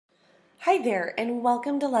Hi there, and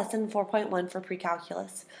welcome to Lesson 4.1 for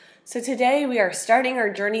Pre-Calculus. So today we are starting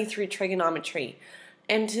our journey through trigonometry.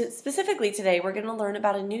 And specifically today we're going to learn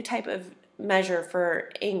about a new type of measure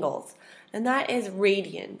for angles, and that is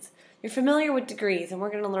radians. You're familiar with degrees, and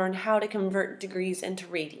we're going to learn how to convert degrees into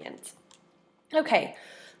radians. Okay,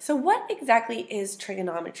 so what exactly is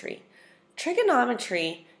trigonometry?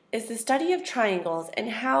 Trigonometry is the study of triangles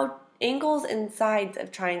and how angles and sides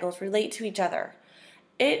of triangles relate to each other.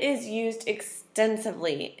 It is used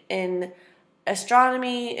extensively in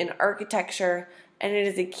astronomy, in architecture, and it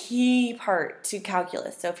is a key part to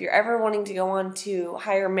calculus. So if you're ever wanting to go on to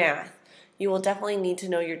higher math, you will definitely need to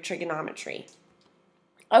know your trigonometry.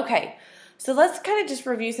 Okay, so let's kind of just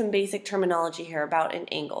review some basic terminology here about an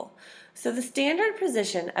angle. So the standard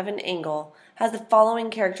position of an angle has the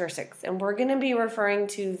following characteristics, and we're going to be referring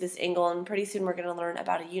to this angle, and pretty soon we're going to learn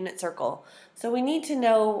about a unit circle. So we need to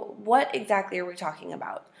know what exactly are we talking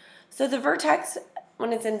about. So the vertex,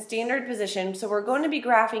 when it's in standard position, so we're going to be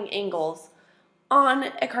graphing angles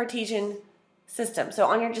on a Cartesian system. So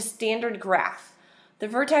on your just standard graph, the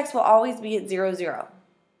vertex will always be at 0, 0.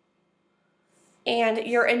 And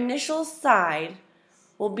your initial side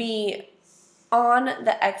will be on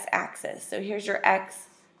the x-axis. So here's your x,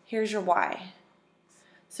 here's your y.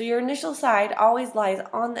 So your initial side always lies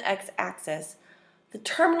on the x-axis. The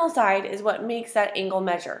terminal side is what makes that angle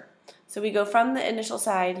measure. So we go from the initial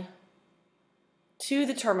side to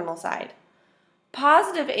the terminal side.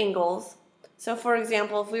 Positive angles, so for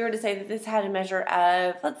example, if we were to say that this had a measure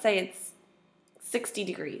of, let's say it's 60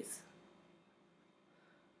 degrees.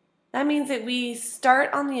 That means that we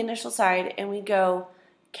start on the initial side and we go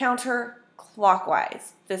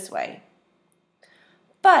counterclockwise this way.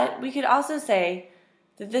 But we could also say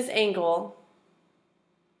that this angle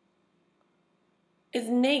is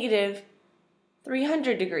negative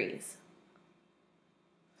 300 degrees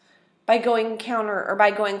by going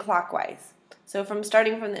clockwise. So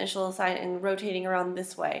starting from the initial side and rotating around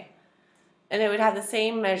this way. And it would have the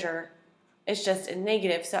same measure, it's just in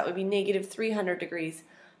negative, so that would be negative 300 degrees.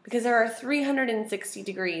 Because there are 360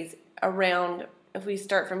 degrees around, if we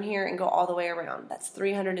start from here and go all the way around, that's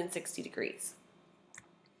 360 degrees.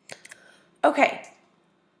 Okay,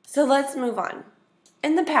 so let's move on.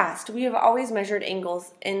 In the past, we have always measured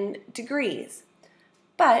angles in degrees,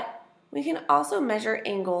 but we can also measure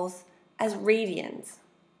angles as radians.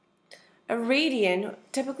 A radian,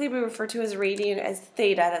 typically we refer to as radian as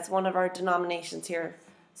theta, that's one of our denominations here.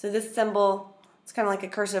 So this symbol, it's kind of like a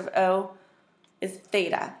cursive O, is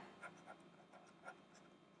theta.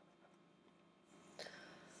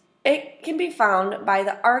 It can be found by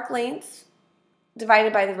the arc length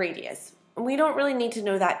divided by the radius. We don't really need to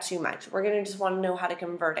know that too much. We're going to just want to know how to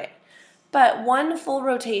convert it. But one full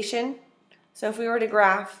rotation, so if we were to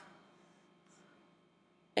graph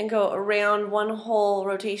and go around one whole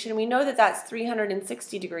rotation, we know that that's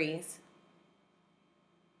 360 degrees.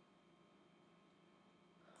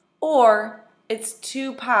 Or it's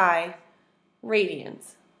 2 pi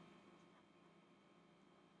radians.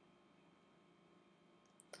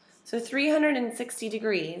 So 360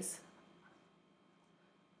 degrees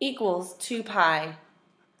equals 2 pi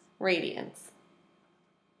radians.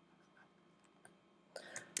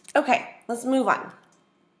 Okay, let's move on.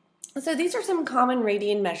 So these are some common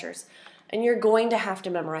radian measures, and you're going to have to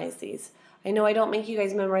memorize these. I know I don't make you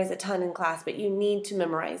guys memorize a ton in class, but you need to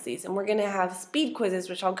memorize these, and we're going to have speed quizzes,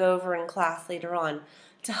 which I'll go over in class later on,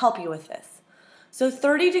 to help you with this. So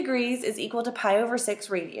 30 degrees is equal to pi over 6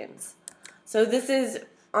 radians. So this is,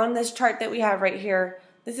 on this chart that we have right here,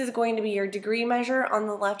 this is going to be your degree measure on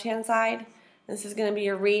the left-hand side, and this is going to be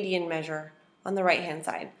your radian measure on the right-hand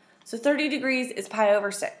side. So 30 degrees is pi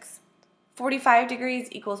over 6. 45 degrees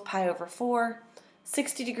equals pi over 4.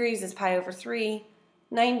 60 degrees is pi over 3.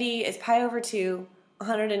 90 is pi over 2.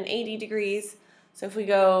 180 degrees, so if we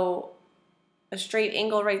go a straight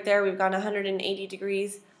angle right there, we've got 180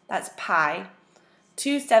 degrees, that's pi.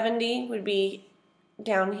 270 would be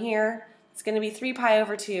down here. It's going to be 3 pi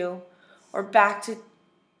over 2, or back to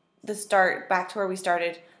the start, back to where we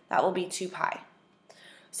started, that will be 2 pi.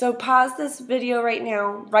 So pause this video right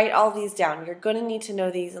now, write all these down. You're going to need to know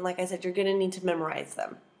these, and like I said, you're going to need to memorize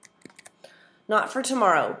them. Not for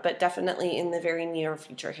tomorrow, but definitely in the very near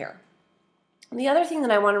future here. The other thing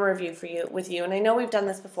that I want to review with you, and I know we've done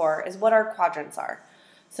this before, is what our quadrants are.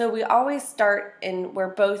 So we always start in where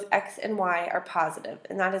both x and y are positive,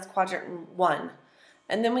 and that is quadrant 1.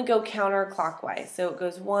 And then we go counterclockwise. So it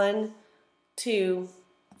goes 1, 2,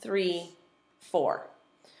 3, 4.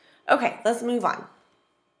 Okay, let's move on.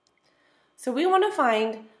 So we want to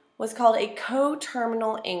find what's called a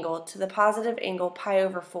coterminal angle to the positive angle pi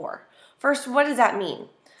over 4. First, what does that mean?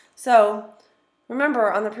 So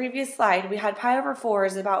remember, on the previous slide, we had pi over 4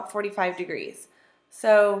 is about 45 degrees.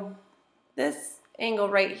 So this angle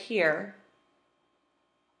right here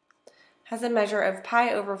has a measure of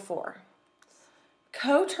pi over 4.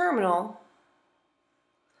 Coterminal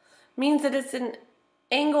means that it's an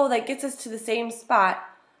angle that gets us to the same spot,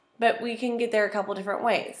 but we can get there a couple different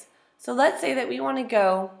ways. So let's say that we want to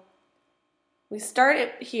go, we start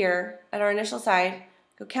it here at our initial side,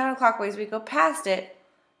 go counterclockwise, we go past it,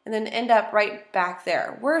 and then end up right back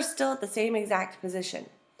there. We're still at the same exact position.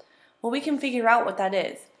 Well, we can figure out what that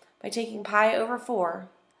is by taking pi over 4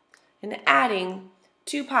 and adding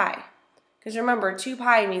 2 pi. Because remember, 2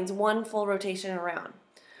 pi means one full rotation around.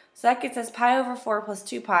 So that gets us pi over 4 plus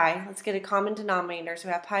 2 pi. Let's get a common denominator. So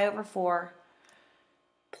we have pi over 4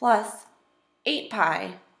 plus 8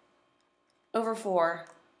 pi over 4,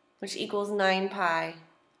 which equals 9 pi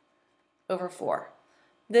over 4.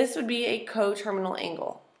 This would be a coterminal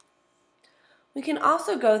angle. We can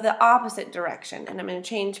also go the opposite direction, and I'm going to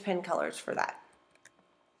change pen colors for that.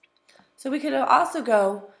 So we could also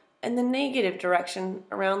go in the negative direction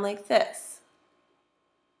around like this.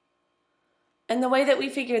 And the way that we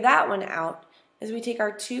figure that one out is we take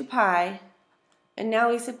our 2 pi and now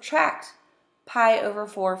we subtract pi over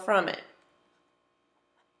 4 from it.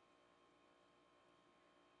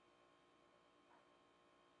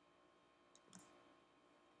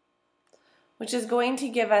 Which is going to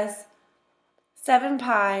give us 7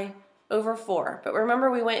 pi over 4. But remember,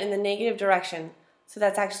 we went in the negative direction, so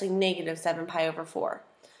that's actually negative 7 pi over 4.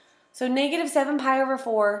 So negative 7 pi over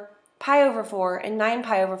 4, and 9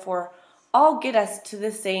 pi over 4 all get us to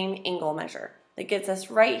the same angle measure. That gets us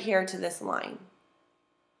right here to this line.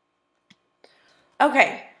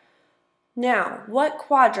 Okay, now what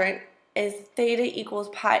quadrant is theta equals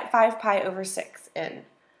 5 pi over 6 in?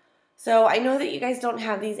 So I know that you guys don't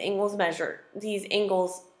have these angles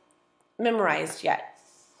memorized yet.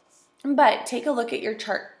 But take a look at your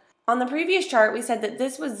chart. On the previous chart, we said that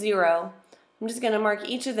this was 0. I'm just going to mark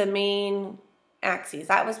each of the main axes.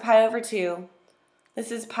 That was pi over 2.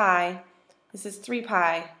 This is pi. This is 3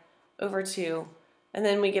 pi over 2. And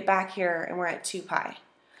then we get back here and we're at 2 pi.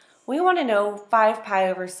 We want to know 5 pi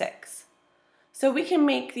over 6. So we can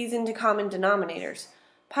make these into common denominators.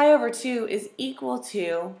 Pi over 2 is equal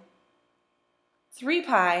to 3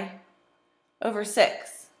 pi over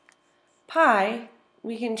 6. Pi,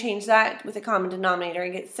 we can change that with a common denominator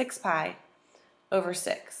and get 6 pi over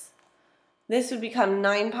 6. This would become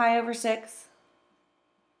 9 pi over 6,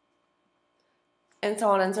 and so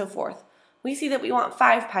on and so forth. We see that we want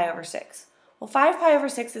 5 pi over 6. Well, 5 pi over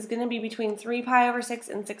 6 is going to be between 3 pi over 6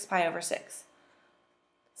 and 6 pi over 6.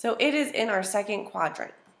 So it is in our second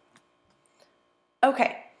quadrant.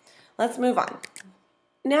 Okay, let's move on.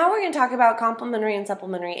 Now we're going to talk about complementary and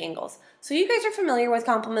supplementary angles. So you guys are familiar with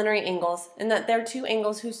complementary angles and that they're two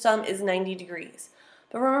angles whose sum is 90 degrees.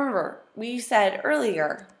 But remember, we said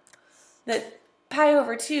earlier that pi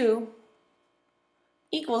over 2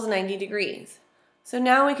 equals 90 degrees. So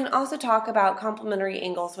now we can also talk about complementary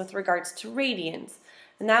angles with regards to radians.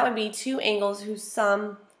 And that would be two angles whose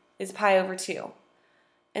sum is pi over 2.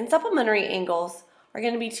 And supplementary angles are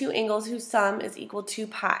going to be two angles whose sum is equal to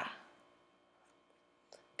pi.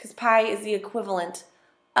 Because pi is the equivalent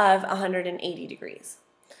of 180 degrees.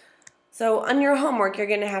 So on your homework, you're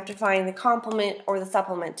going to have to find the complement or the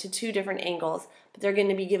supplement to two different angles, but they're going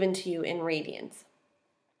to be given to you in radians.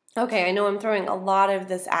 Okay, I know I'm throwing a lot of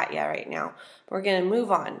this at you right now, but we're going to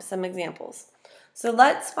move on to some examples. So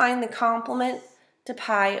let's find the complement to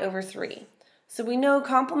pi over 3. So we know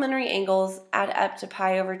complementary angles add up to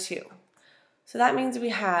pi over 2. So that means we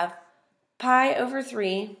have pi over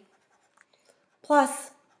 3 plus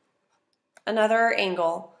another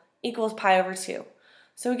angle equals pi over 2.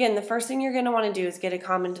 So again, the first thing you're going to want to do is get a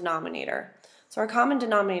common denominator. So our common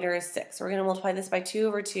denominator is 6. So we're going to multiply this by 2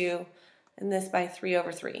 over 2 and this by 3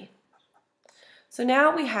 over 3. So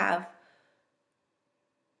now we have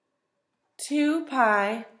 2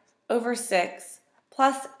 pi over 6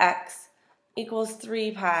 plus x equals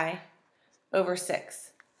 3 pi over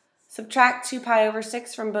 6. Subtract 2 pi over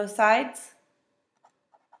 6 from both sides.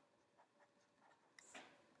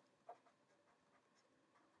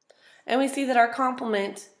 And we see that our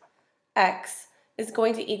complement, x, is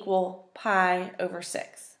going to equal pi over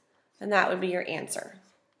 6. And that would be your answer.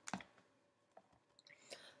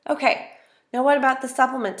 Okay, now what about the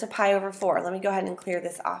supplement to pi over 4? Let me go ahead and clear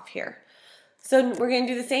this off here. So we're going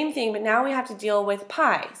to do the same thing, but now we have to deal with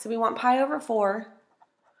pi. So we want pi over 4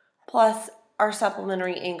 plus our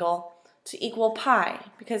supplementary angle to equal pi,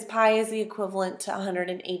 because pi is the equivalent to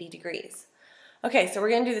 180 degrees. Okay, so we're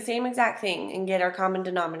going to do the same exact thing and get our common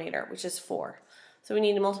denominator, which is 4. So we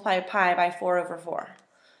need to multiply pi by 4 over 4.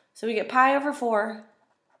 So we get pi over 4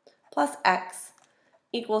 plus x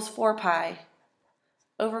equals 4 pi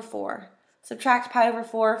over 4. Subtract pi over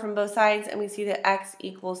 4 from both sides, and we see that x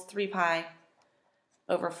equals 3 pi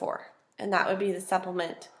over 4. And that would be the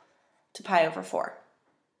supplement to pi over 4.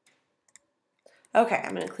 Okay,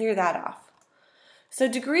 I'm going to clear that off. So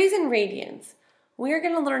degrees and radians, we are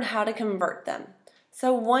going to learn how to convert them.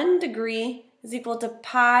 So 1 degree is equal to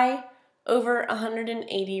pi over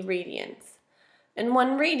 180 radians. And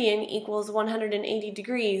 1 radian equals 180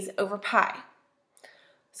 degrees over pi.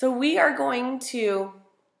 So we are going to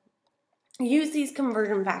use these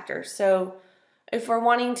conversion factors. So if we're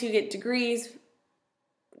wanting to get degrees,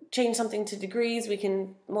 change something to degrees, we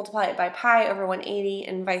can multiply it by pi over 180,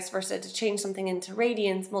 and vice versa. To change something into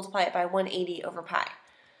radians, multiply it by 180 over pi.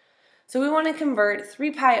 So we want to convert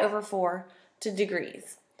 3 pi over 4 to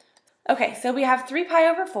degrees. Okay, so we have 3 pi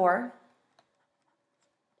over 4.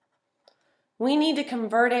 We need to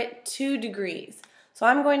convert it to degrees. So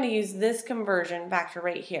I'm going to use this conversion factor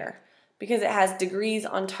right here because it has degrees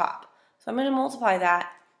on top. So I'm going to multiply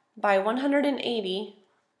that by 180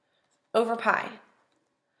 over pi.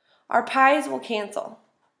 Our pi's will cancel.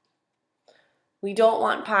 We don't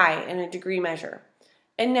want pi in a degree measure.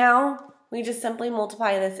 And now we just simply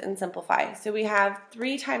multiply this and simplify. So we have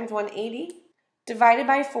 3 times 180 divided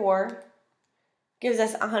by 4 gives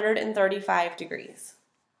us 135 degrees.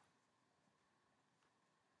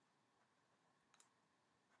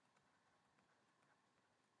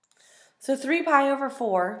 So 3 pi over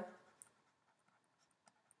 4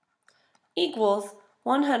 equals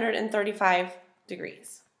 135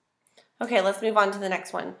 degrees. Okay, let's move on to the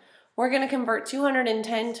next one. We're going to convert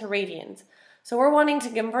 210 to radians. So we're wanting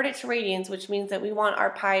to convert it to radians, which means that we want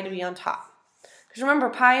our pi to be on top. Because remember,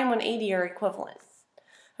 pi and 180 are equivalent.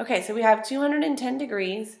 Okay, so we have 210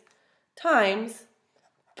 degrees times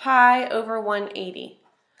pi over 180.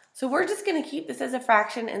 So we're just going to keep this as a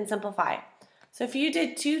fraction and simplify. So if you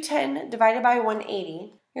did 210 divided by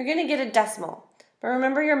 180, you're going to get a decimal. But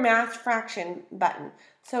remember your math fraction button.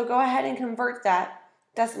 So go ahead and convert that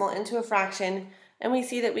decimal into a fraction, and we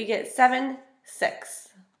see that we get 7/6.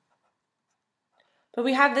 But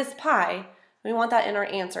we have this pi, we want that in our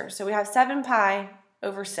answer. So we have 7 pi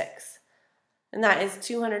over 6, and that is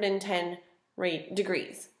 210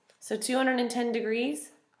 degrees. So 210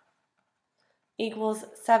 degrees equals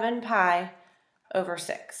 7 pi over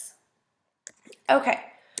 6. Okay,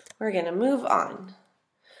 we're going to move on.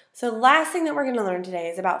 So the last thing that we're going to learn today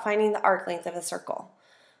is about finding the arc length of a circle.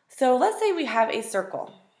 So let's say we have a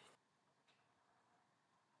circle.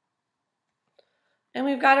 And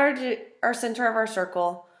we've got our center of our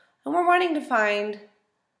circle, and we're wanting to find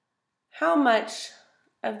how much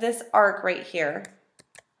of this arc right here,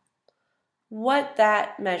 what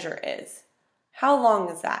that measure is. How long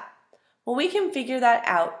is that? Well, we can figure that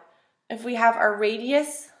out if we have our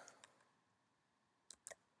radius.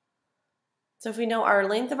 So if we know our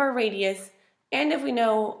length of our radius, and if we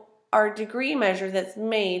know our degree measure that's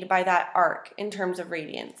made by that arc in terms of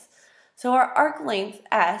radians. So our arc length,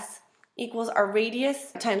 S, equals our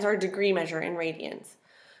radius times our degree measure in radians.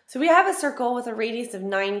 So we have a circle with a radius of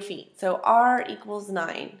 9 feet. So R equals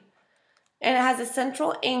 9. And it has a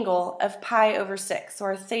central angle of pi over 6. So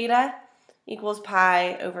our theta equals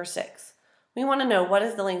pi over 6. We want to know, what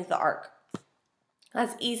is the length of the arc?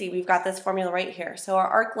 That's easy. We've got this formula right here. So our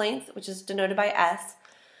arc length, which is denoted by S,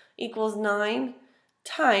 equals 9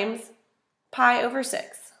 times pi over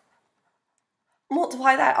 6.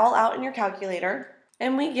 Multiply that all out in your calculator,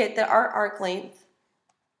 and we get that our arc length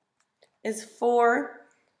is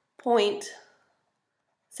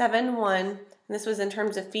 4.71, and this was in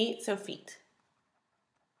terms of feet, so feet.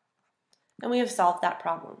 And we have solved that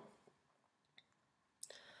problem.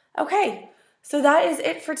 Okay, so that is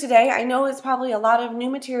it for today. I know it's probably a lot of new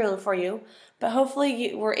material for you, but hopefully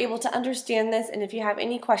you were able to understand this, and if you have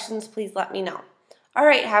any questions, please let me know. All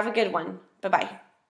right, have a good one. Bye-bye.